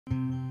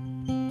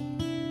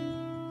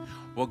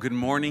Well, good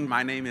morning.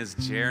 My name is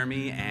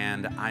Jeremy,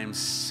 and I'm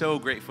so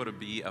grateful to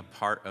be a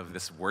part of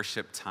this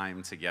worship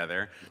time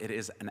together. It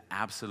is an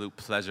absolute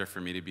pleasure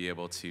for me to be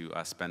able to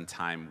spend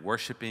time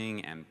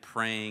worshiping and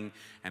praying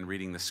and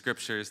reading the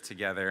scriptures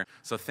together.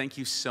 So thank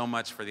you so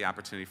much for the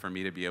opportunity for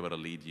me to be able to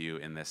lead you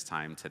in this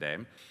time today.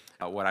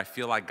 What I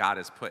feel like God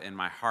has put in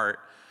my heart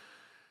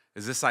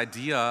is this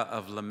idea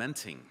of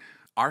lamenting.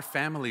 Our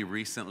family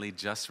recently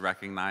just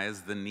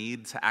recognized the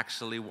need to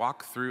actually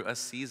walk through a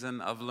season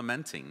of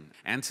lamenting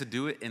and to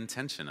do it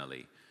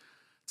intentionally,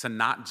 to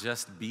not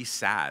just be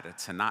sad,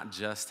 to not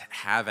just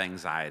have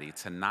anxiety,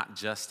 to not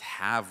just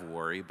have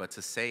worry, but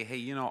to say,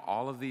 hey,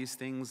 all of these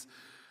things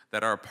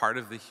that are a part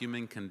of the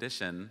human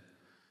condition,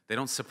 they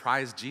don't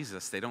surprise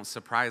Jesus, they don't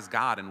surprise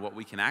God, and what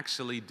we can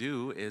actually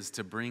do is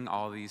to bring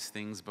all these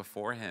things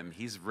before Him.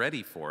 He's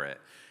ready for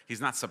it.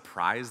 He's not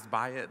surprised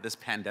by it. This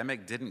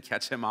pandemic didn't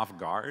catch Him off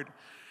guard.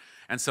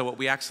 And so what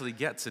we actually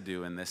get to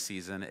do in this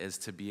season is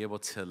to be able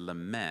to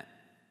lament,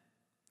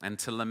 and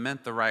to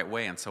lament the right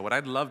way. And so what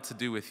I'd love to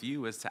do with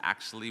you is to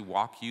actually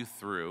walk you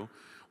through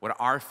what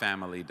our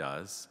family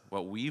does,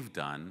 what we've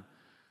done,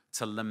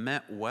 to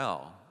lament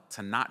well,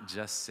 to not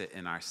just sit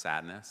in our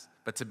sadness,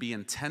 but to be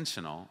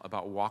intentional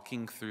about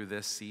walking through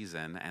this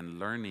season and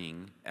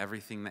learning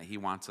everything that He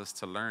wants us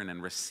to learn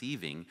and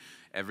receiving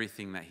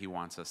everything that He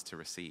wants us to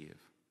receive.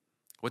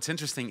 What's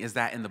interesting is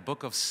that in the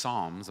book of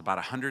Psalms, about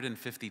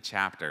 150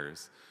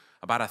 chapters,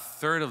 about a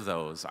third of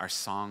those are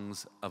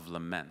songs of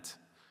lament.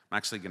 I'm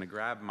actually going to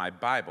grab my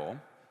Bible.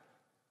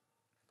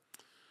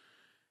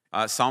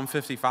 Psalm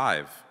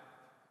 55,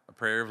 a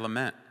prayer of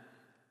lament.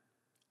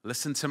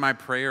 Listen to my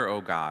prayer,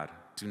 O God.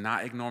 Do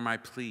not ignore my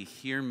plea.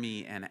 Hear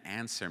me and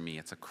answer me.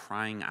 It's a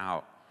crying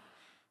out.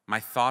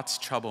 My thoughts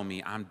trouble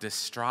me. I'm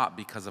distraught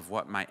because of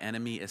what my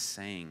enemy is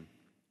saying,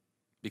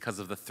 because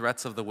of the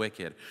threats of the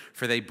wicked,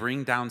 for they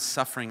bring down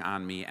suffering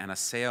on me and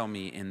assail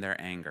me in their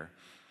anger.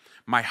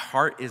 My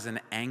heart is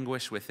in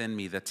anguish within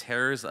me. The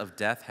terrors of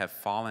death have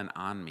fallen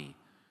on me.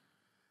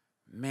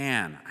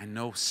 Man, I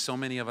know so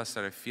many of us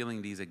that are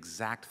feeling these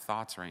exact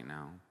thoughts right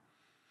now.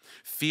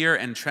 Fear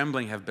and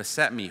trembling have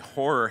beset me.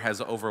 Horror has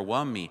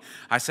overwhelmed me.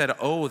 I said,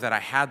 oh, that I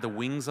had the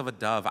wings of a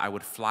dove. I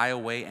would fly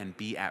away and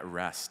be at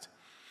rest.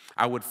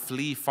 I would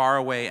flee far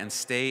away and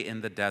stay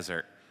in the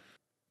desert.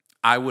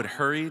 I would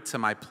hurry to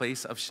my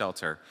place of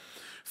shelter,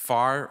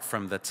 far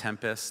from the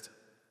tempest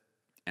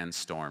and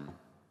storm.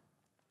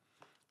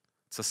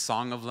 It's a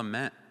song of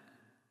lament.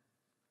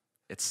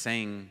 It's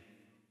saying,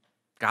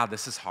 God,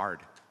 this is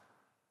hard.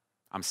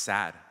 I'm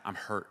sad. I'm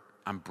hurt.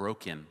 I'm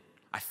broken.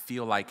 I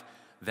feel like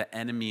the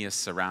enemy is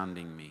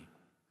surrounding me.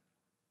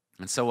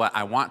 And so what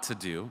I want to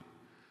do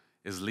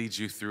is lead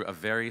you through a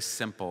very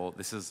simple,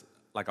 this is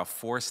like a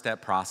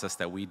 4-step process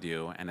that we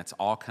do, and it's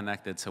all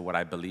connected to what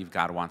I believe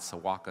God wants to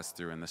walk us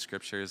through in the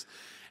scriptures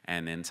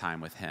and in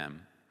time with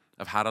Him,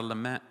 of how to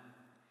lament.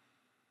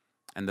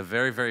 And the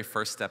very, very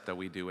first step that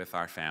we do with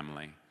our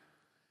family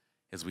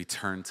is we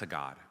turn to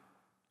God.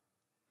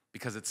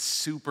 Because it's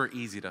super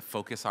easy to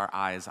focus our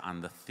eyes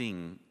on the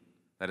thing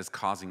that is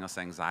causing us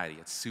anxiety.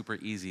 It's super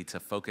easy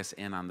to focus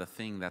in on the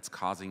thing that's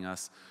causing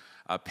us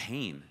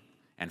pain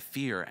and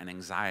fear and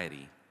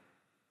anxiety.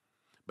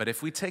 But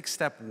if we take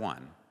step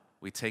 1,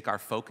 we take our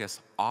focus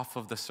off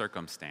of the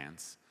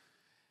circumstance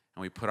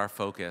and we put our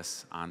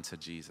focus onto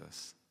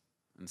Jesus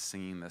and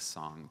singing this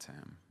song to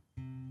Him.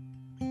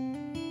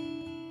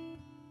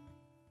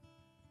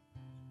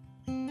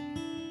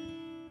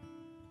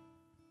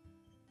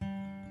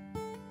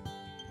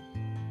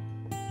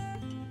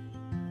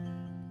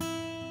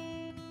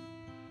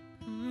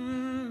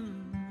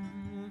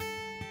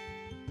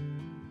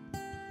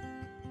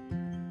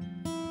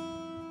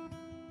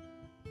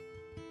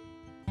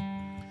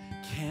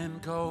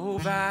 Can't go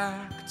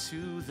back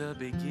to the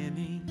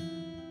beginning.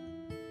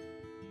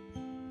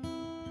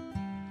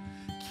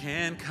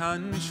 Can't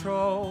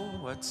control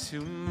what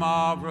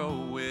tomorrow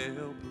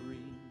will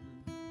bring.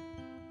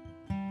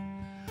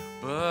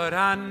 But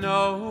I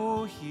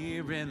know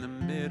here in the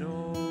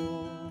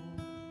middle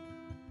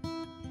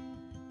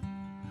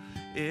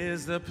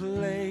is the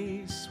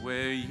place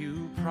where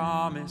you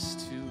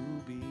promised to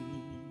be.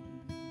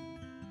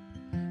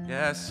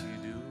 Yes,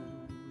 you do,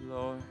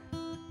 Lord.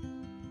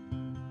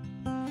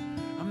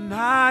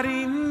 Not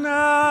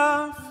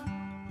enough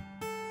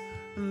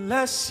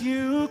unless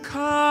you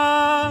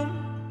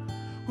come.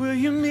 Will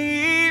you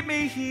meet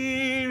me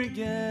here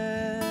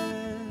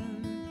again?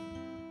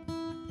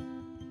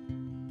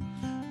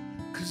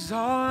 'Cause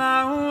all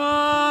I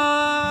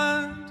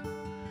want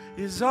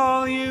is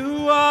all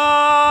you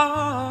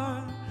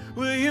are.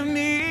 Will you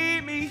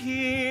meet me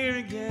here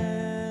again?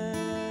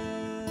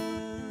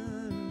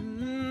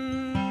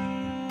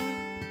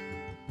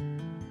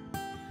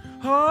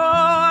 Oh,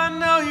 I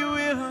know you will.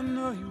 I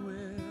know you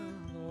will,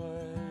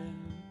 Lord.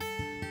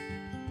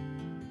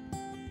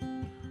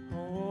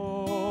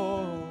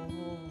 Oh,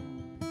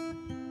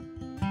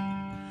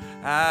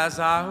 as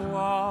I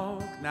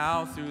walk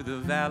now through the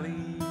valley,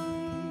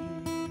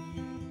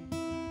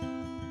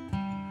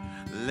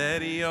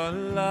 let your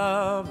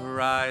love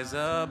rise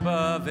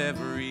above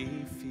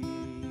every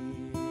fear.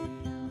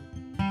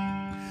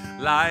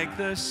 like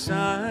the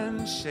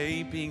sun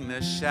shaping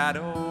the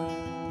shadow.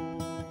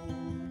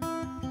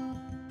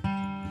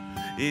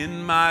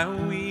 In my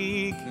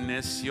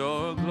weakness,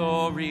 your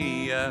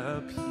glory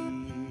appears.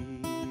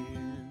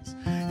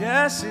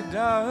 Yes, it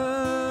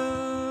does.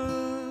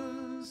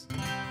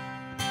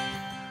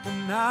 But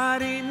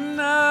not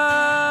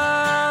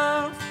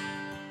enough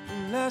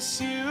unless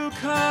you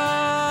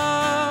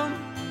come.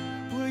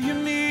 Will you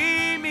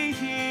meet me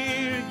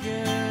here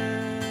again?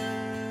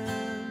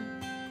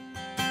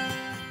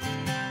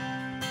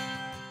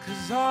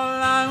 'Cause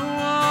all I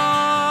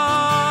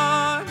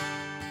want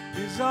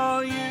is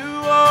all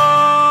you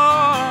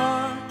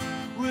are.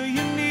 Will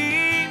you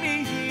meet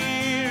me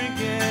here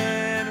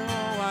again?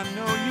 Oh, I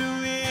know you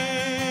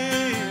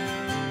will.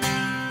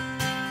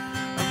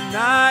 I'm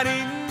not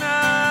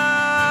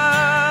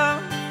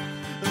enough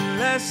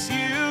unless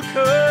you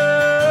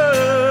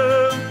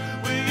come.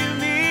 Will you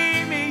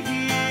meet me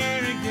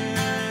here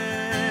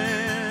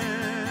again?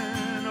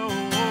 Oh,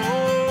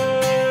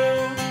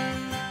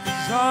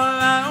 'cause all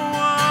I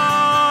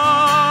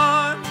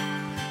want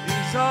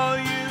is all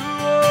you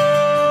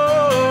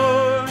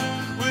are.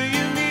 Will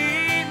you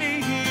meet me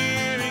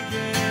here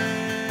again?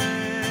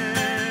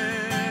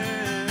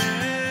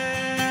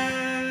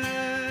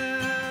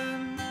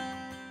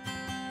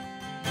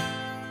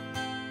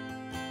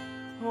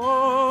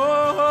 Oh,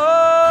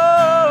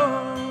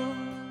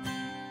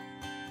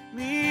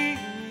 meet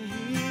me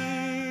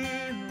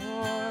here,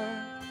 Lord.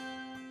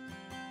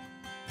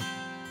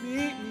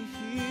 Meet me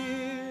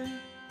here.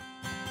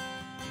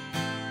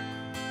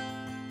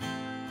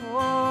 Oh,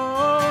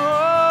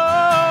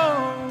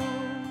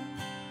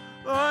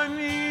 Lord,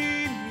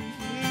 meet me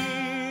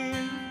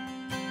here.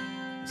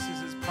 This is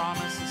his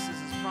promise, this is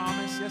his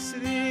promise. Yes,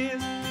 it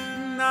is.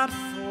 Not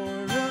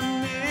for a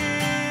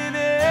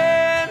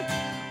minute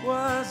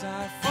was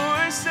I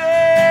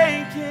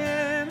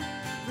forsaken.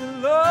 The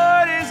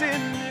Lord is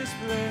in this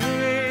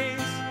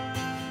place.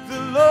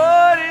 The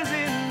Lord is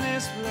in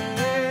this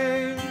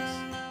place.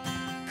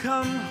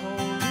 Come,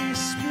 Holy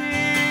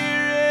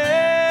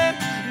Spirit,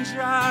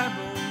 dry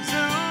bones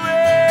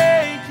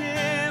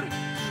awaken.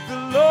 The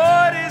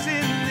Lord is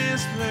in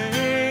this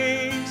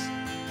place.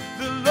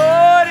 The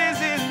Lord is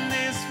in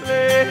this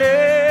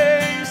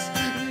place.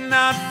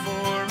 Not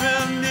for a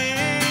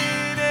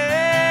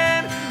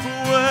minute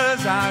was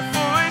I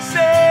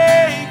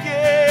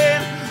forsaken.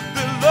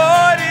 The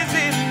Lord is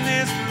in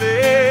this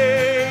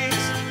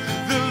place.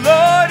 The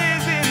Lord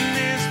is in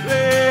this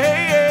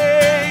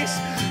place.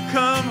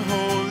 Come,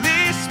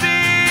 Holy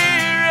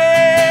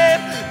Spirit,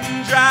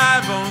 dry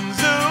bones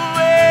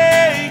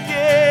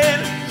awaken.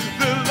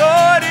 The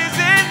Lord is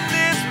in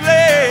this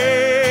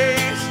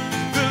place.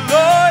 The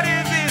Lord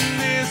is in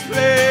this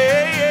place.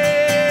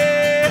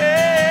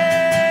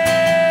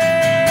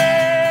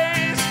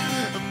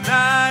 I'm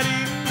not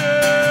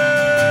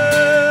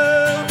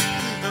enough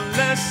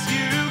unless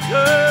you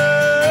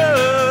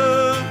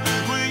come.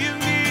 Will you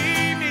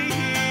meet me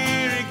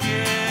here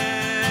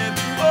again?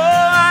 Oh, I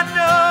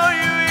know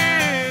you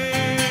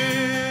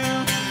will.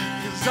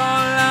 'Cause all I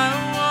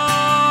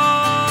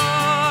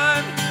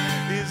want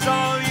is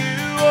all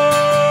you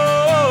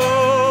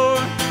are.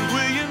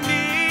 Will you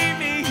meet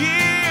me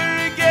here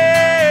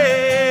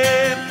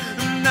again?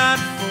 Not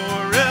for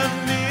a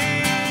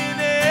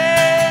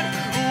minute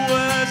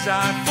was I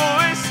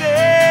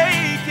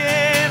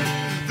forsaken.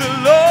 The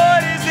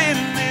Lord is in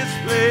this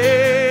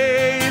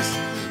place.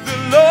 The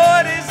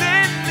Lord is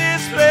in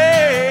this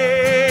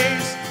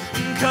place.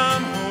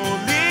 Come,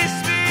 Holy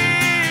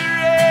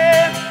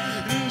Spirit,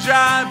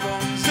 dry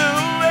bones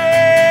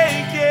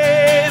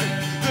awaken.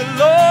 The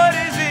Lord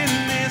is in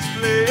this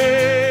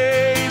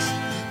place.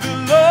 The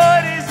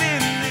Lord is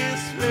in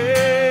this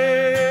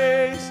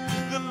place.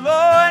 The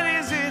Lord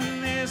is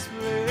in this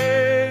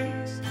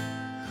place.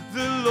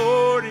 The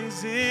Lord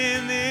is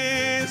in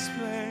this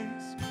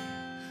place.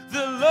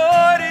 The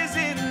Lord is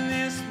in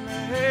this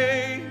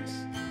place.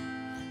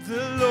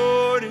 The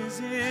Lord is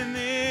in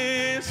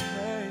this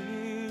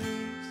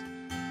place.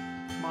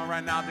 Come on,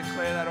 right now,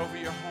 declare that over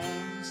your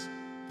homes.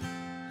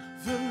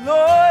 The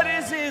Lord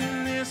is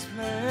in this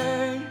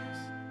place.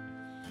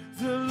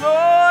 The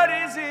Lord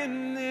is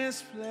in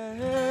this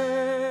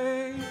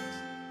place.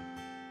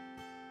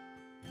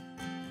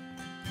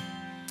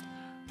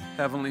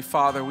 Heavenly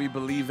Father, we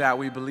believe that.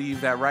 We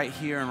believe that right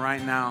here and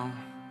right now,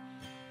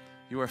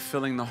 you are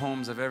filling the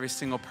homes of every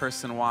single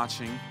person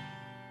watching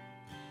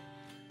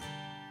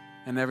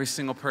and every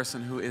single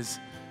person who is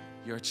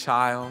your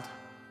child.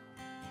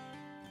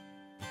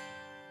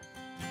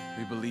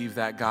 We believe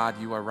that, God,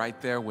 you are right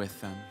there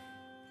with them.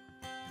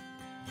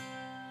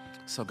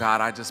 So,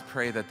 God, I just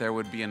pray that there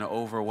would be an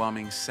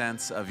overwhelming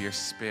sense of your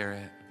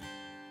Spirit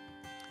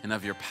and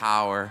of your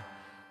power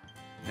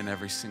in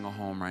every single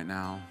home right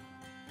now.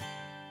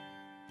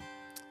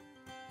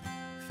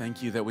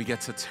 Thank you that we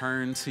get to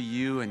turn to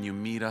you and you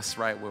meet us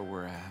right where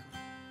we're at.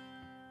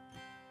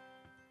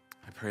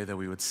 I pray that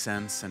we would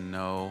sense and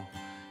know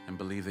and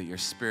believe that your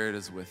Spirit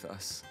is with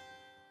us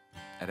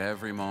at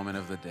every moment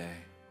of the day.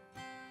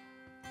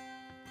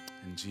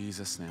 In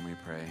Jesus' name we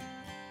pray.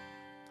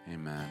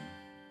 Amen.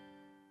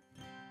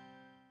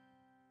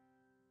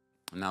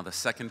 Now, the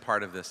second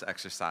part of this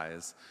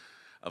exercise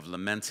of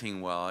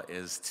lamenting well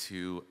is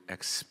to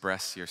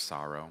express your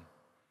sorrow.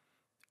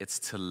 It's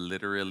to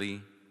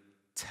literally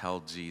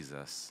tell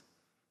Jesus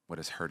what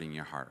is hurting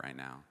your heart right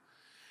now.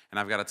 And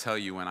I've got to tell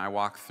you, when I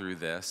walk through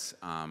this,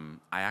 I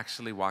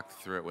actually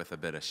walked through it with a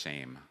bit of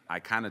shame. I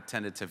kind of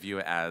tended to view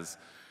it as,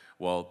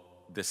 well,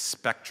 this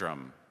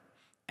spectrum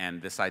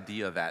and this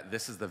idea that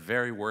this is the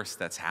very worst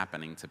that's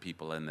happening to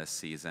people in this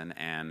season,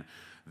 and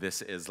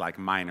this is like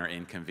minor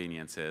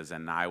inconveniences,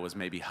 and I was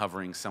maybe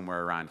hovering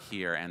somewhere around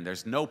here, and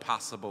there's no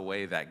possible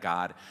way that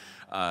God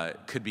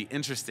could be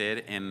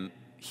interested in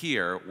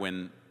here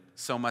when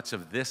so much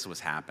of this was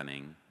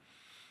happening.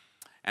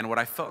 And what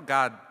I felt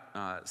God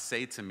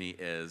say to me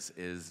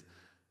is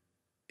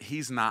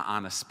he's not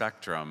on a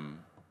spectrum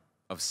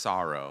of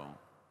sorrow.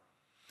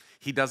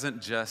 He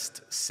doesn't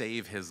just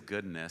save his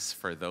goodness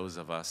for those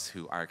of us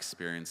who are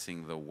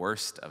experiencing the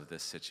worst of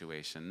this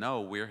situation. No,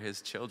 we're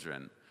his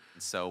children.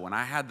 So when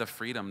I had the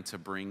freedom to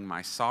bring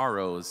my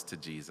sorrows to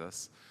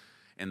Jesus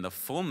in the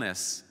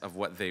fullness of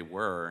what they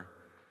were,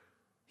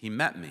 he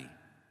met me.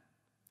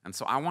 And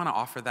so I want to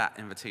offer that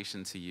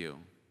invitation to you.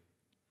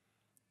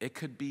 It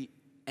could be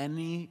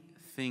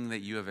anything that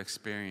you have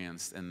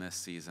experienced in this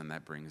season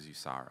that brings you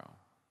sorrow.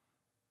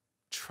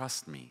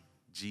 Trust me,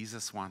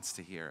 Jesus wants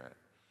to hear it.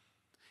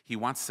 He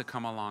wants to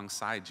come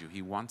alongside you.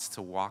 He wants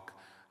to walk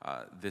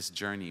this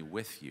journey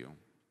with you.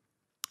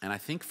 And I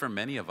think for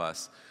many of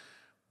us,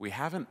 we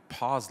haven't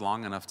paused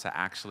long enough to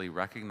actually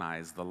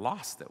recognize the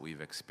loss that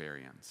we've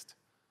experienced.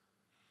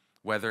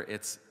 Whether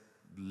it's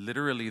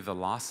literally the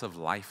loss of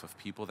life of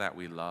people that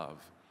we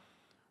love,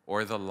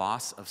 or the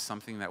loss of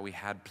something that we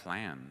had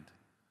planned.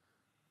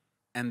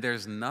 And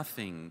there's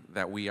nothing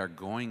that we are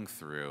going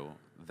through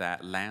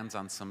that lands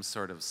on some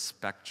sort of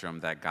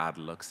spectrum that God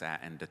looks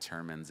at and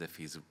determines if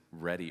he's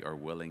ready or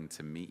willing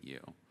to meet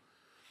you.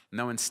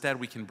 No, instead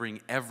we can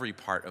bring every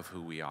part of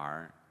who we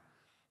are,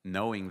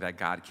 knowing that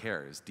God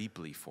cares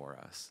deeply for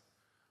us.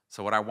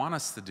 So what I want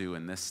us to do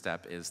in this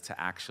step is to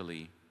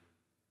actually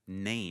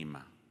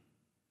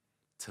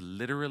to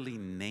literally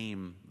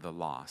name the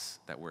loss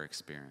that we're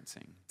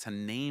experiencing, to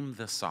name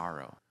the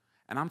sorrow.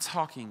 And I'm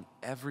talking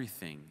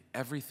everything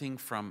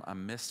from a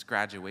missed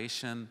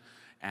graduation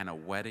and a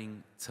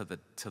wedding to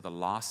the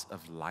loss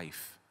of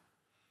life.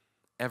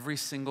 Every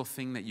single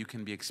thing that you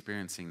can be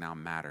experiencing now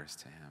matters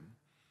to him.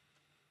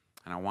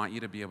 And I want you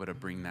to be able to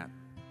bring that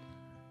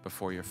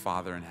before your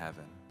Father in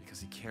heaven,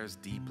 because he cares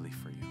deeply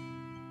for you.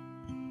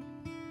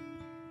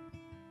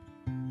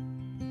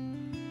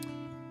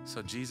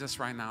 So Jesus,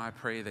 right now, I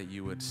pray that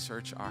you would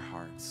search our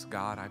hearts.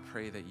 God, I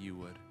pray that you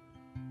would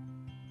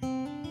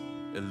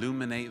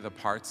illuminate the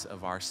parts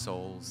of our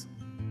souls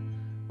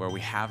where we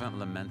haven't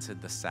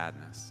lamented the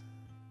sadness,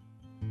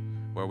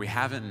 where we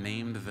haven't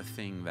named the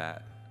thing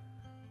that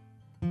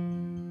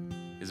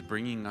is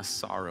bringing us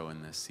sorrow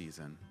in this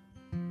season.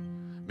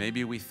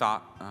 Maybe we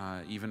thought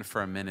even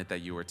for a minute that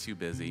you were too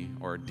busy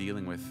or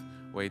dealing with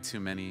way too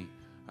many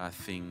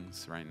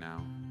things right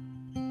now.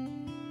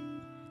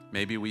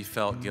 Maybe we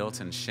felt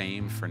guilt and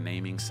shame for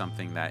naming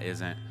something that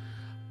isn't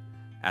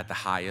at the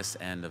highest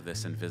end of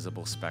this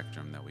invisible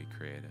spectrum that we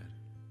created.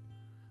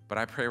 But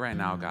I pray right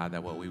now, God,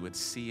 that what we would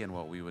see and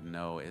what we would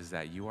know is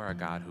that you are a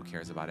God who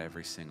cares about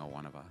every single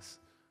one of us.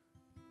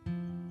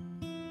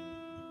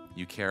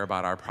 You care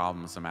about our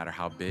problems no matter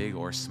how big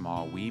or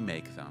small we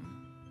make them.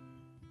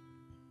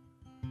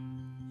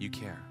 You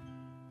care.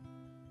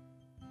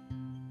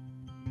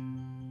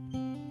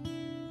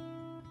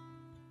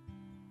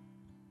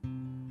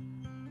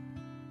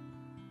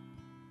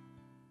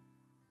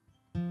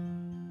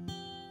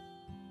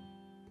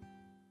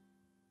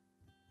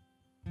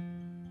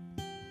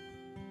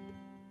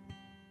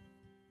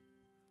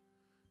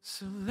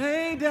 So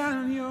lay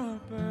down your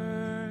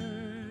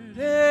burdens,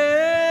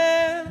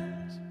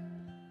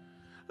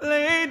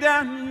 lay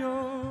down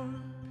your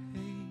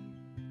pain,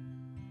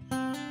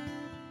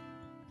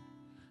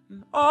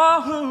 and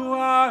all who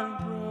are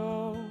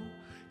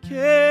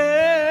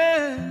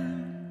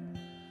broken,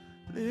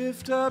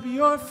 lift up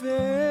your face.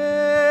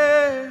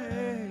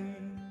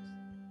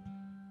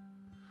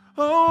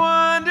 Oh,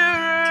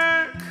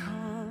 wanderer,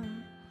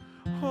 come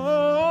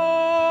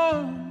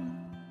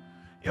home,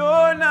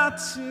 you're not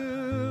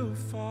too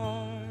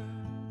far.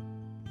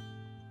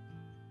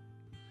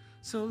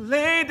 So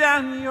lay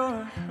down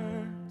your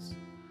hurts,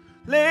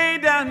 lay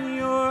down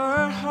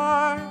your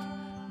heart,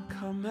 and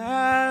come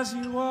as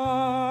you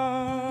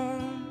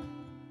are.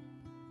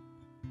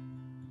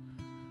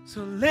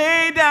 So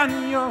lay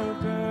down your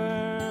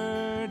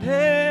burdens,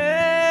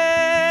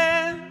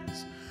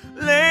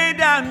 lay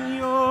down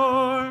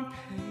your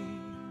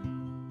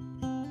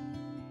pain,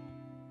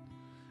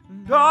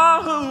 and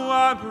all who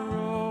are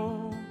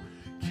broken,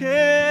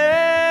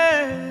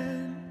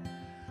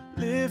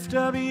 lift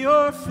up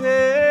your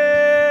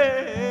face.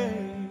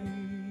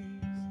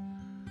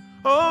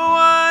 Oh,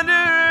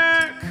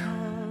 wanderer,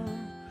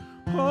 come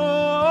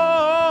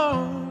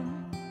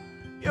home,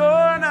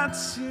 you're not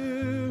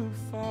too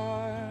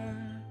far.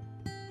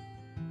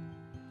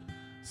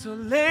 So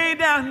lay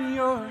down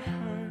your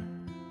hurt,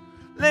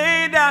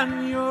 lay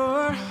down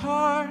your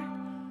heart,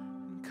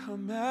 and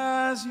come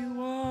as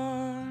you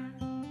are.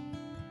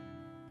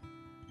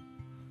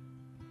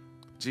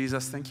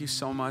 Jesus, thank you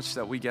so much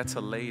that we get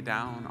to lay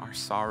down our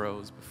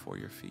sorrows before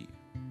your feet.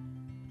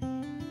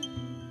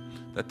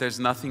 That there's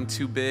nothing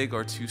too big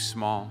or too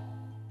small.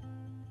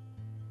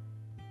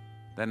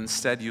 That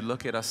instead you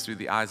look at us through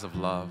the eyes of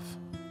love.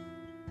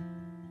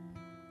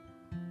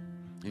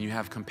 And you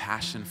have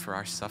compassion for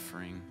our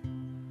suffering.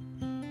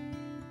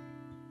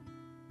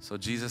 So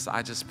Jesus,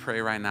 I just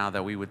pray right now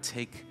that we would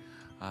take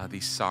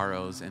these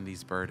sorrows and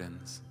these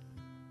burdens,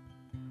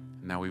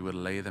 and that we would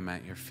lay them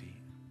at your feet.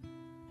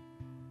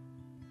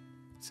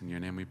 It's in your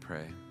name we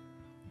pray.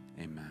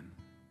 Amen.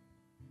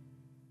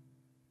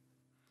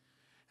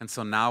 And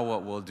so now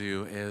what we'll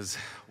do is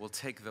we'll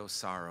take those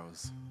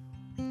sorrows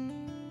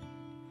and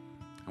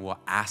we'll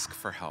ask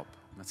for help.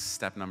 That's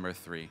step number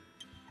 3.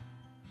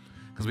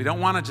 Because we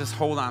don't want to just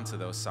hold on to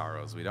those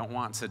sorrows. We don't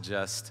want to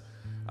just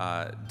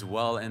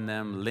dwell in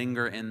them,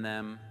 linger in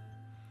them.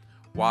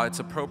 While it's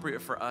appropriate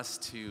for us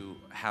to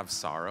have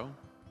sorrow,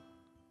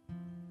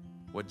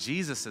 what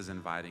Jesus is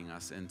inviting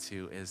us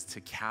into is to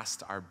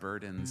cast our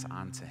burdens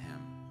onto him.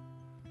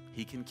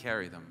 He can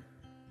carry them.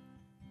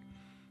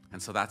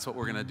 And so that's what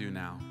we're going to do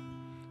now.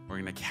 We're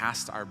going to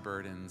cast our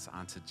burdens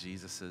onto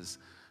Jesus'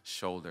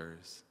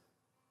 shoulders.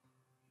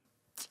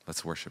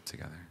 Let's worship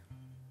together.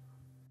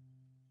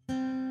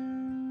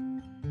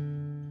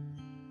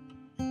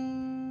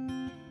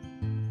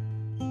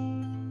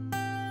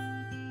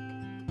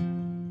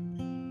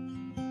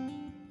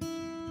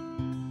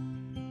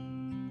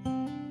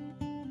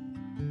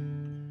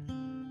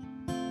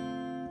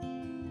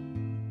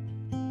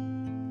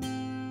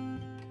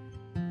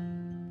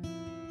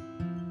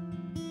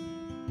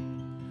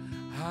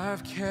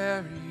 I've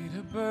carried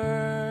a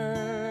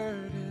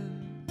burden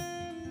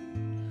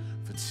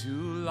for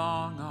too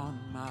long on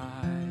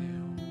my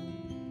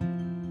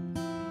own.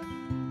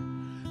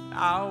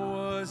 I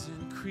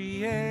wasn't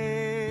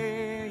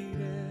created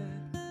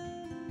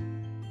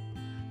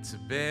to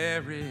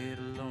bear it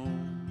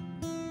alone.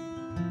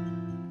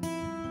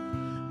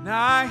 And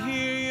I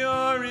hear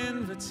your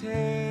invitation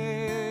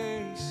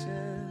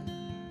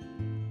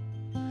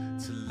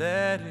to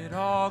let it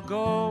all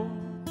go.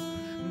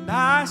 And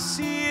I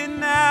see it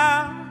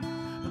now,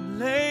 I'm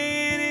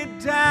laying it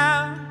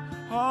down.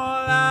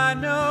 All I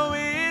know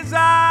is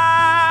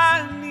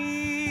I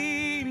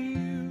need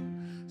you.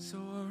 So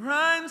I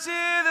run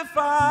to the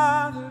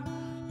Father,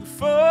 I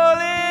fall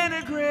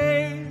into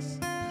grace.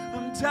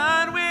 I'm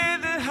done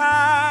with the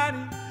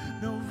hiding,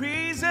 no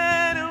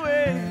reason to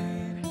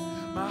wait.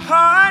 My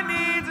heart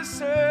needs a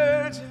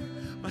surgeon,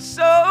 my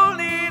soul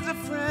needs a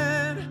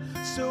friend.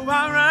 So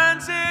I run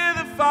to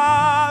the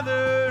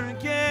Father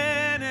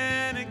again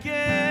and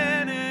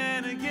again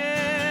and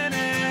again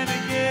and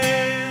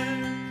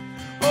again.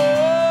 Oh,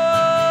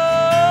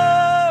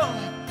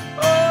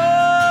 oh,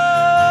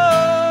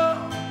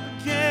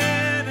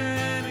 again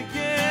and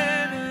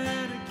again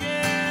and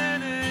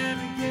again and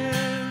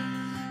again.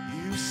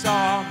 You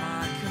saw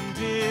my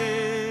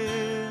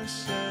condition,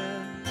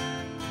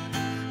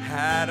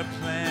 had a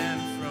plan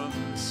from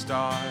the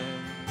start.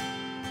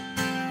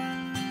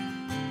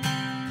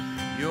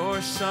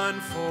 Your Son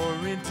for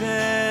redemption,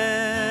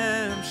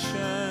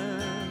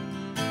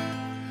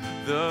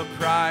 the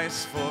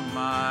price for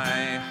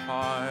my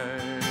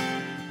heart.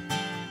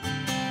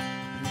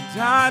 And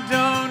I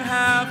don't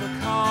have a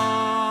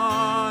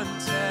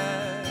contest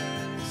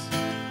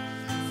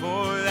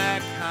for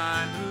that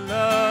kind of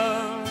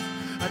love.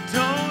 I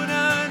don't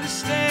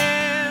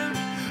understand,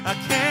 I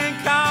can't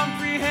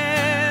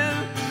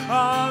comprehend.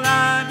 All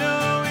I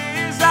know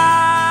is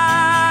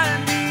I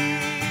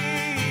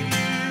need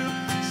you.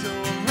 So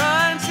I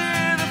run to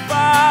the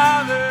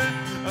Father,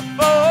 I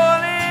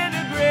fall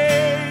into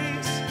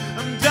grace.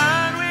 I'm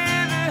done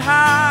with the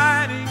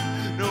hiding,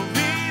 no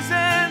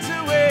reason to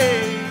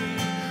wait.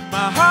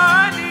 My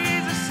heart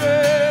needs a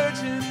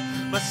surgeon,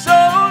 my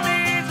soul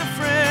needs a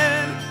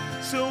friend.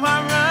 So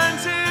I run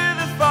to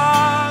the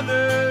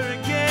Father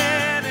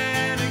again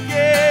and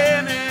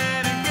again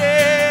and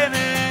again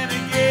and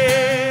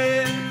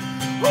again.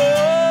 Oh,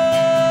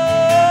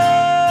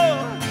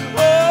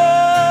 oh,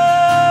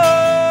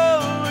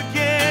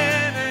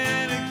 again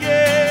and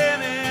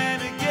again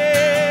and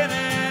again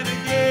and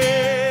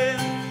again.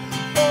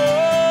 Oh,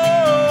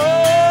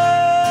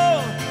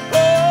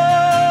 oh,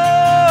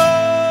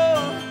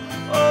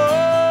 oh,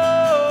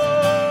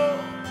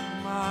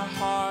 my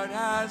heart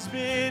has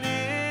been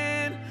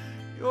in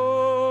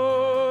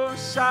your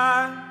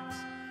sight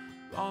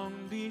long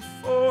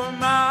before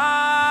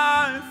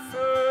my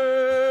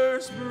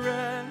first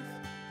breath.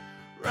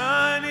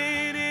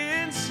 Running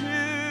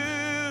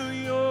into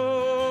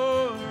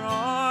your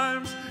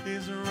arms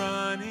is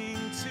running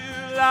to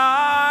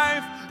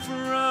life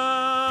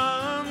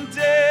from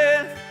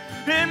death.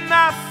 And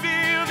I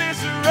feel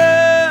this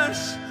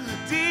rush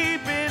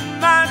deep in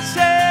my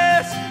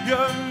chest.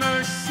 Your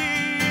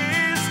mercy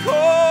is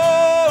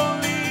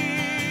calling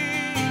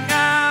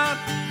out.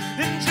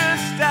 And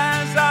just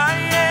as I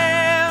am,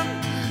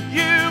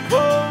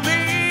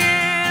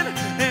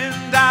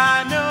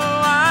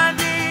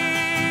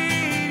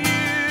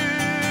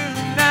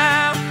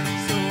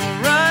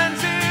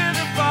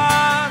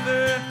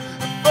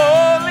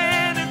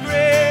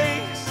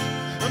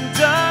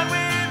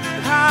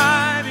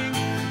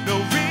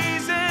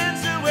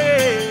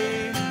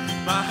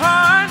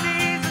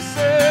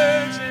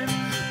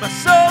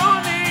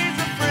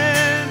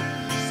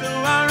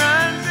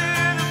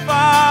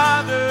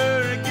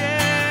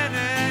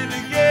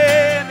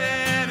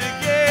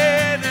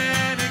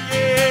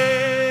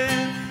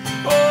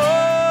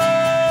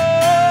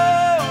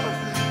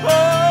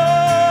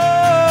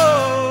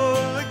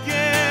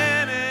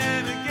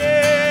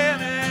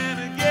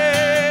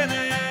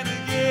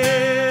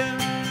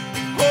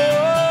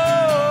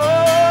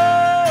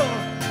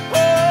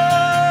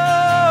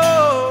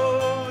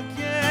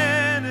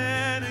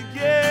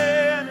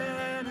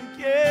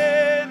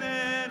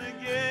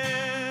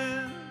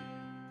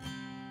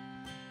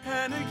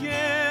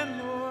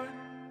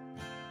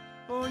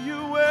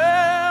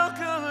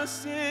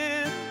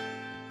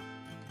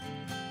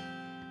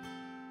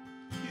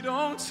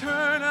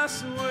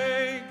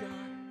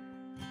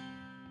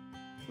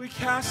 We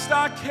cast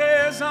our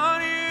cares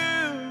on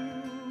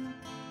you,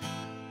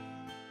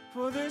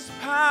 for there's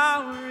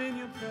power in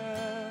your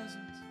presence.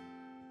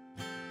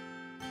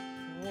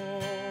 Oh,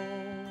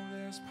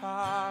 there's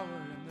power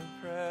in the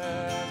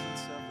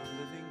presence of the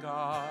living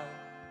God.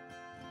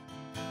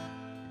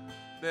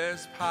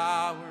 There's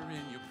power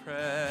in your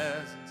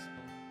presence.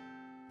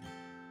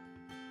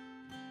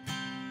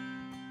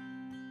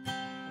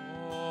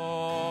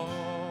 Oh,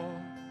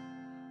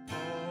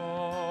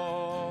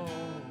 oh.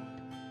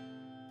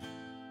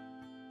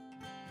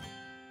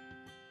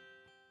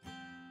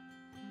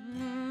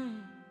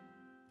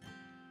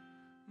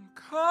 I'm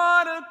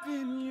caught up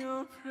in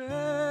your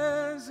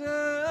presence.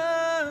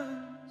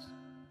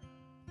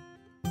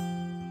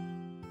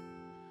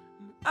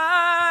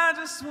 I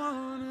just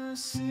want to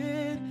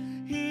sit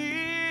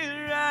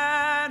here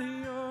at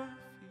your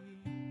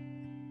feet.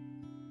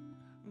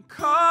 I'm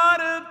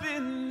caught up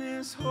in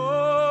this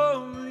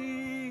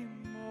holy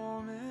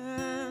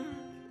moment,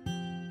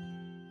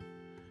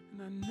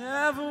 and I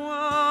never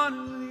want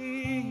to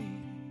leave.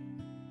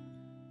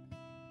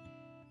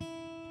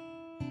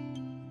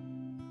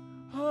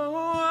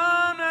 Oh,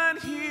 I'm not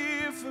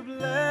here for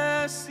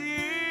blessings,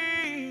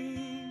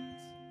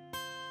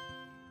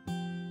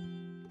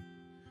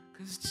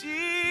 'cause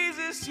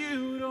Jesus,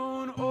 you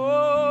don't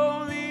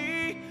owe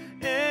me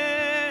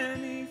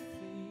anything,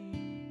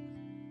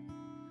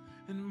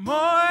 and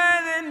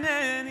more than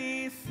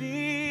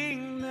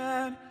anything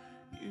that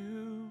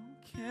you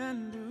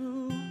can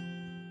do,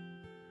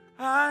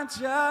 I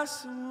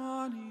just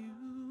want you.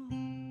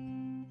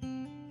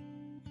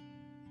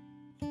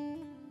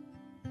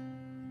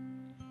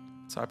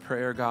 So I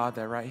pray, God,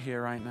 that right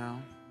here, right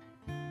now,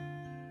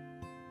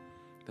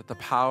 that the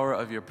power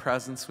of your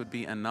presence would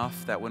be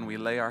enough that when we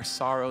lay our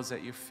sorrows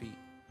at your feet,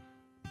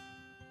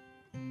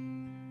 that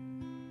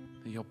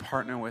you'll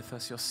partner with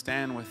us, you'll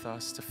stand with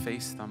us to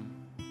face them.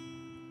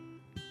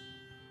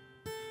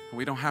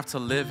 We don't have to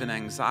live in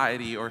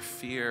anxiety or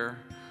fear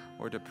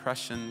or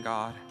depression,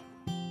 God.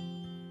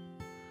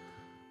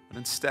 But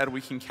instead,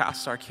 we can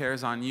cast our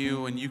cares on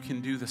you, and you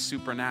can do the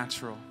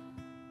supernatural.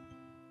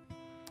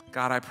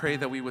 God, I pray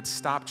that we would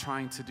stop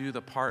trying to do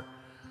the part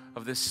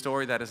of this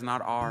story that is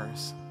not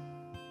ours.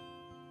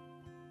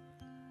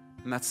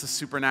 And that's the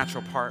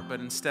supernatural part. But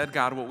instead,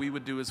 God, what we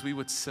would do is we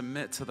would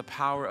submit to the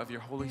power of your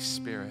Holy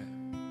Spirit.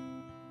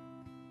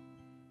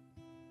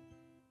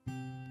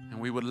 And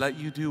we would let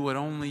you do what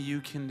only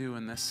you can do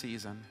in this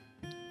season.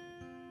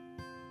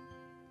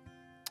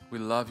 We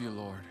love you,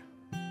 Lord.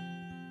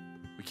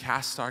 We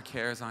cast our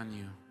cares on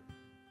you.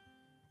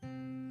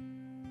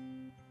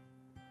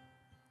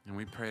 And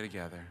we pray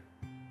together.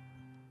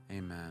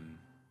 Amen.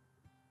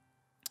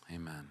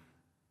 Amen.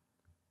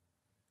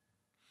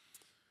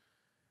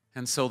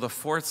 And so the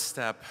fourth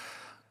step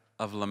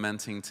of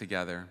lamenting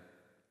together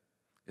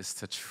is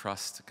to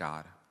trust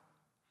God.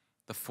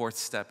 The fourth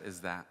step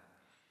is that.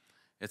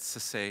 It's to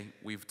say,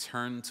 we've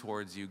turned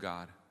towards you,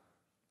 God.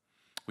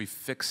 We've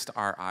fixed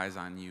our eyes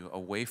on you,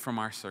 away from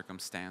our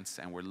circumstance,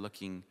 and we're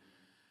looking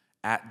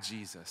at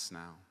Jesus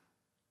now.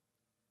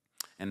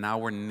 And now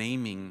we're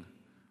naming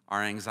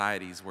our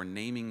anxieties. We're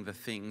naming the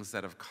things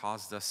that have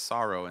caused us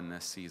sorrow in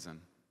this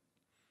season.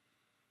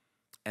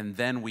 And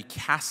then we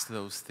cast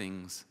those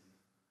things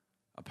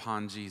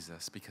upon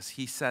Jesus because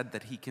he said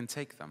that he can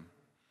take them.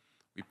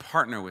 We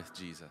partner with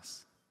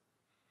Jesus.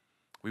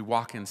 We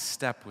walk in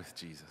step with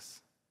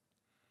Jesus.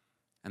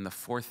 And the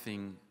fourth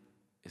thing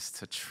is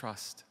to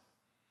trust.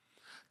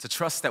 To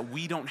trust that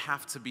we don't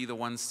have to be the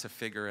ones to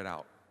figure it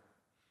out.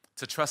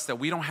 To trust that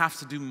we don't have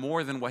to do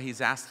more than what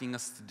he's asking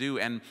us to do.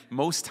 And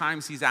most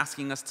times he's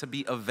asking us to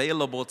be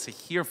available to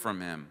hear from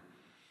him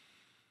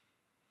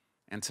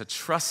and to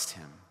trust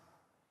him.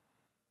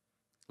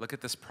 Look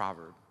at this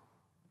proverb.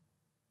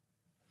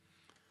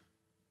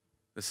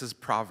 This is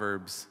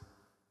Proverbs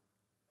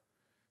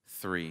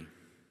 3.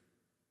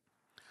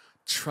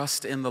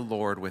 Trust in the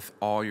Lord with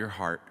all your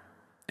heart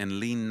and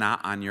lean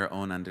not on your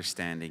own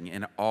understanding.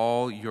 In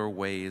all your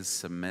ways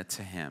submit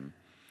to him,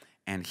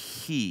 and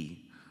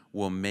he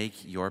will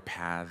make your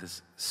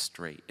paths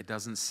straight. It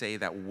doesn't say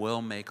that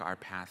we'll make our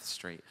path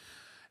straight.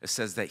 It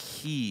says that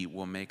he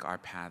will make our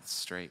paths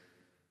straight.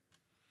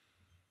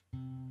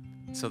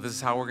 So this is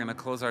how we're going to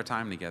close our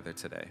time together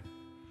today.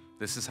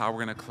 This is how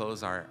we're going to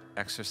close our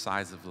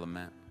exercise of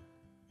lament,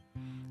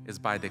 is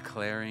by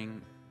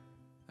declaring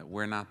that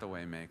we're not the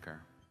way maker.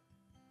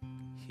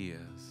 He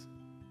is.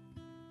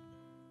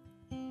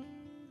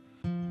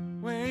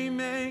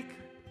 Waymaker,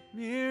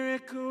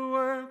 miracle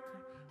worker,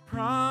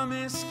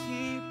 promise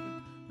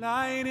keeper,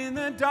 light in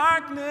the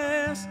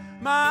darkness,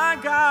 my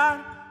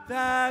God,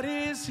 that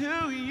is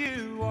who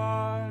you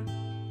are.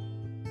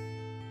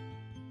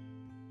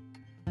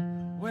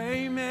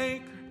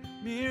 Waymaker,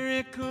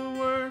 miracle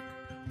worker,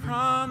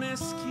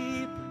 promise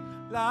keeper,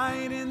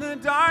 light in the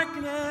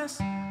darkness,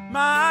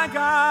 my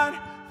God,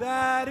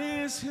 that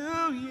is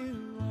who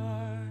you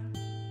are.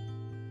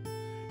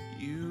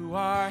 You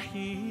are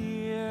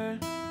here,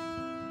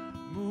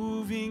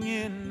 moving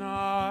in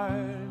our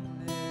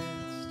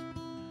midst.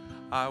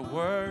 I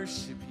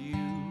worship you.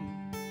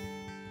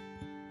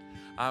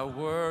 I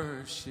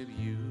worship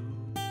you.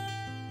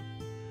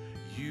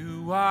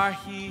 You are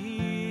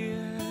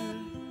here,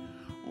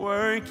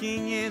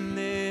 working in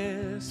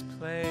this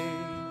place.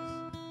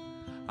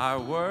 I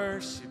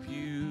worship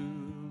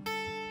you.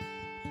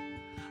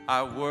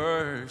 I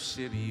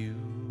worship you.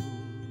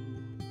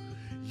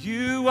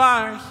 You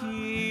are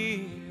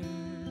here,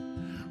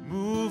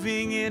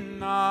 moving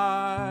in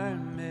our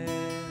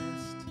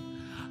midst.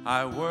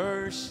 I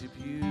worship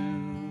you.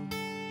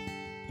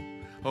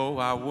 Oh,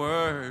 I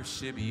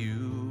worship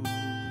you.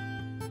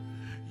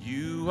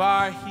 You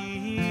are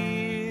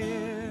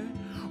here,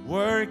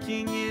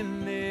 working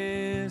in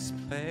this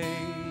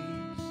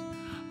place.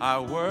 I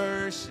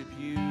worship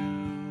you.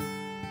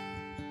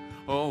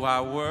 Oh,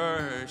 I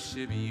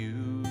worship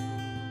you.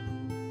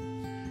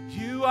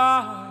 You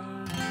are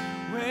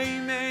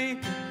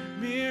waymaker,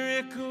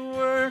 miracle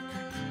worker,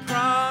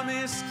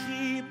 promise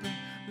keeper,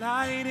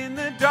 light in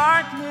the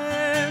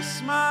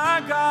darkness.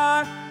 My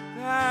God,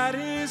 that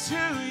is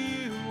who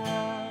you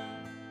are.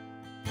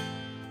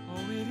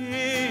 Oh, it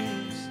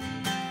is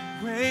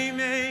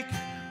waymaker,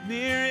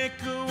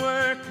 miracle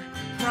worker,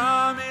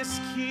 promise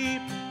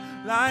keeper,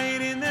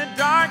 light in the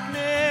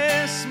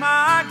darkness.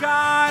 My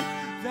God,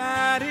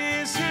 that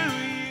is who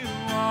you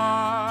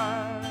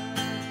are.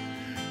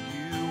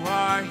 You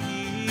are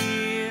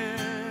here,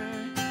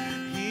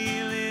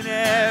 healing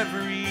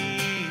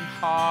every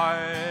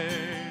heart.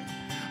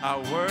 I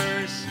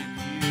worship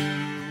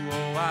you,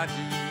 oh I do.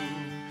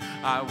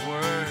 I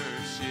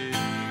worship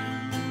you.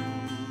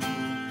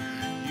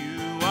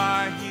 You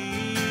are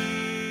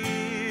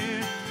here,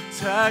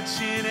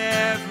 touching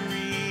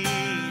every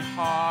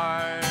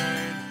heart.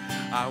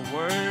 I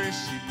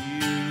worship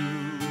you.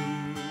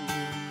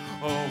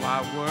 Oh,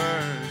 I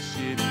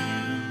worship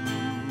you.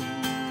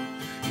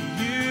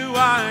 You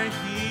are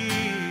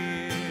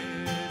here,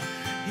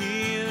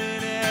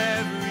 healing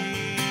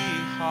every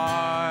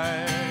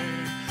heart.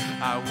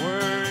 I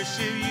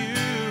worship you.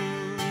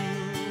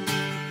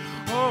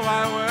 Oh,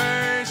 I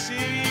worship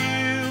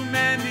you,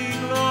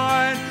 mending,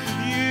 Lord.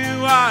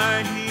 You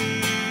are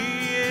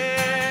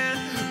here,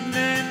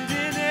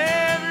 mending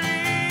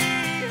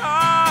every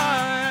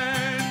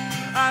heart.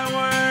 I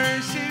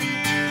worship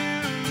you,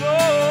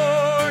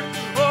 Lord.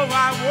 Oh,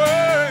 I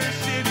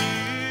worship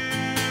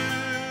you,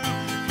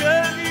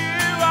 'cause you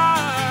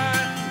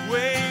are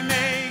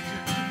waymaker,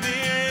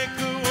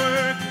 miracle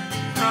worker,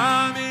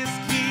 promise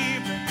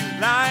keeper,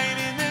 light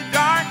in the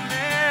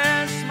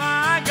darkness.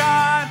 My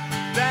God,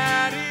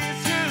 that is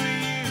who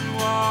you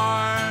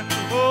are.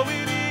 Oh,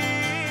 it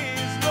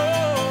is,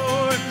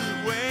 Lord.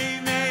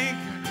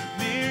 Waymaker,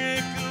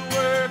 miracle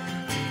worker,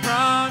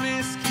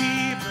 promise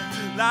keeper,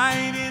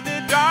 light in the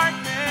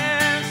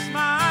darkness.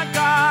 My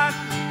God,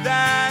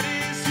 that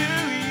is who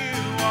you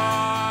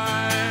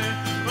are.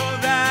 Oh,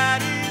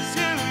 that is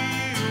who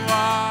you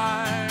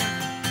are.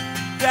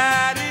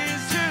 That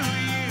is who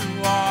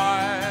you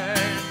are.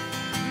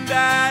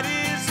 That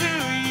is who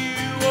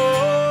you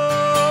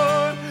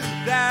are.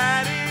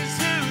 That is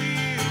who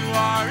you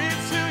are.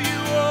 It's who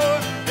you are.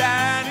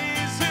 That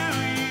is who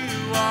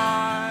you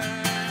are.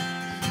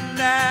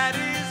 That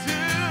is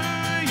who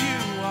you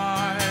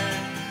are.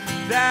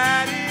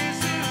 That is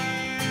who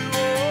you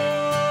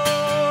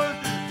are.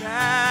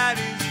 That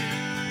is who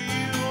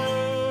you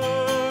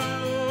are,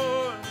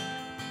 Lord.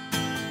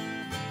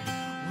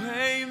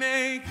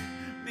 Waymaker,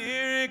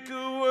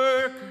 miracle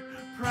worker,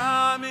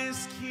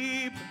 promise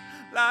keeper,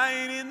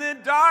 light in the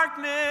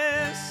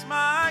darkness.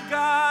 My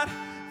God,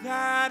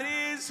 that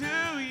is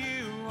who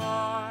you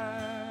are.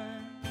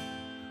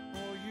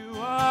 Oh, you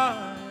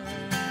are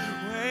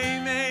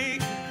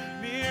waymaker,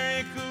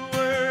 miracle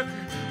worker,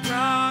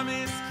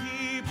 promise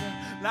keeper,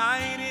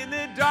 light in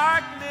the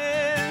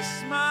darkness.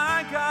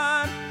 My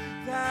God,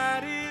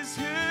 that is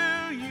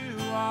who you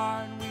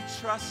are. And we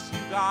trust you,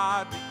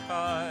 God,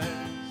 because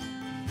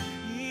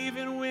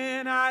even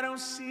when I don't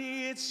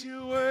see it,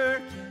 you're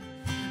working.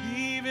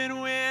 Even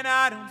when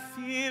I don't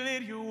feel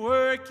it, you're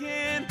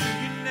working.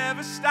 You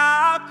never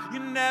stop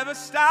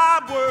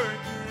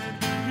working.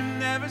 You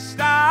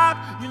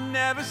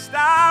never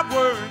stop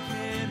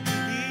working.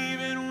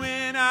 Even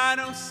when I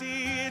don't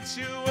see it,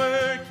 you're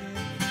working.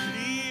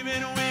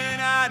 Even when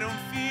I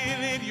don't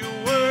feel it,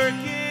 you're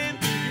working.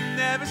 You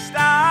never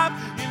stop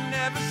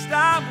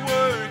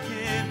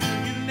working.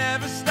 You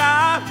never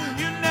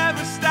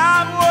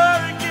stop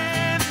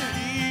working.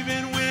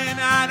 Even when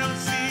I don't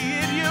see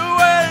it, you're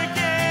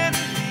working.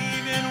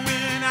 Even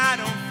when I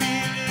don't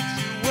feel it,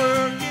 you're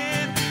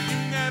working. You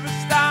never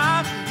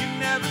stop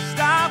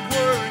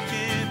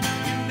working.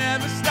 You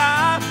never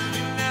stop.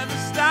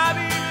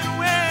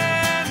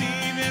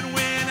 Even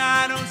when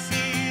I don't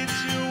see it,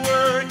 you're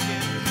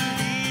working.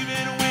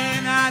 Even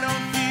when I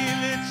don't feel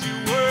it,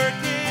 you're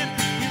working.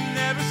 You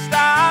never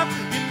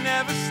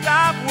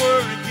stop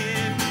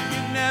working.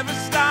 You never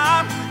stop.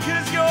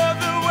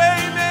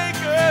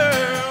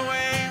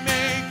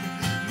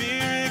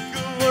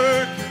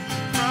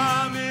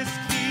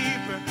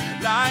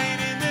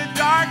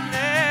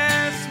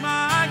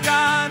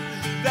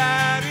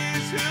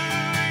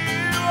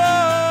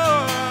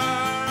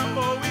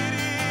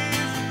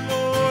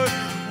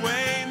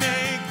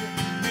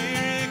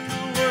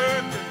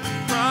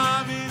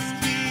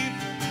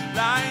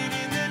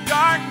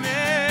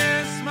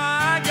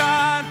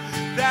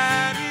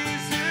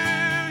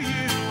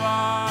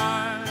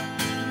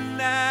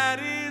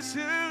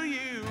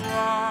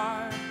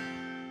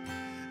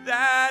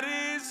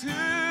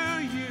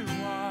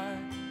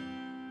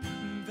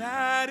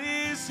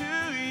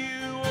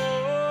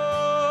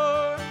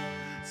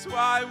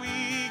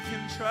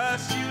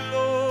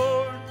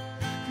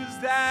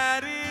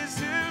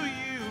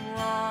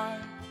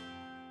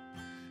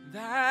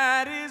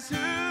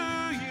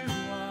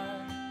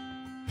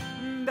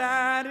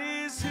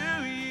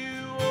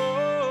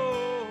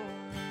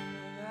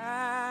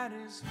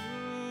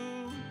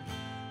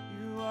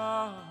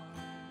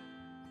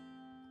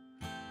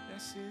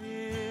 Yes, it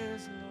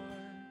is,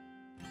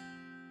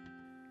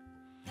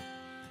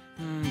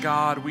 Lord.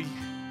 God, we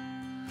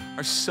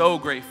are so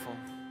grateful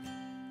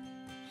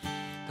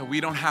that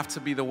we don't have to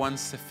be the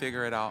ones to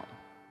figure it out,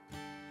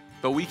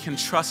 but we can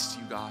trust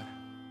you, God.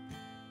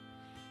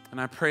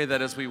 And I pray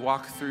that as we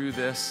walk through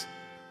this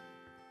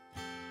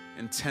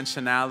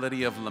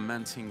intentionality of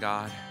lamenting,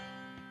 God,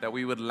 that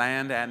we would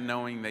land at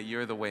knowing that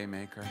you're the way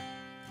maker,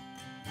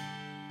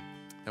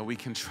 that we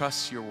can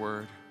trust your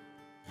word,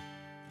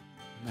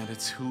 and that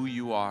it's who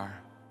you are.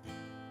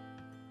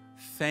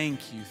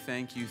 Thank you,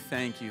 thank you,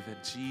 thank you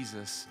that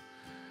Jesus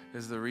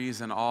is the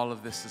reason all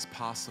of this is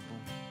possible.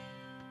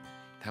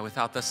 That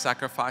without the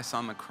sacrifice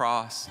on the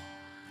cross,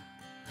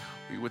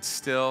 we would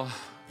still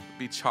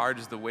be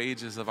charged the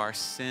wages of our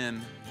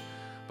sin.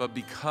 But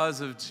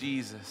because of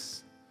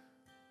Jesus,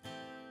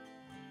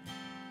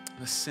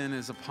 the sin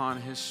is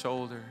upon his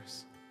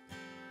shoulders.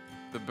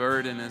 The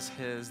burden is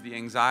his. The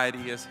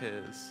anxiety is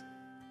his.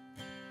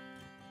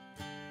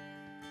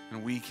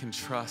 And we can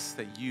trust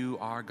that you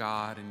are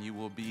God and you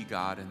will be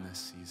God in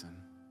this season.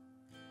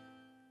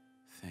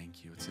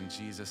 Thank you. It's in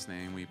Jesus'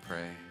 name we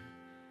pray.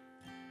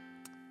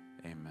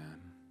 Amen.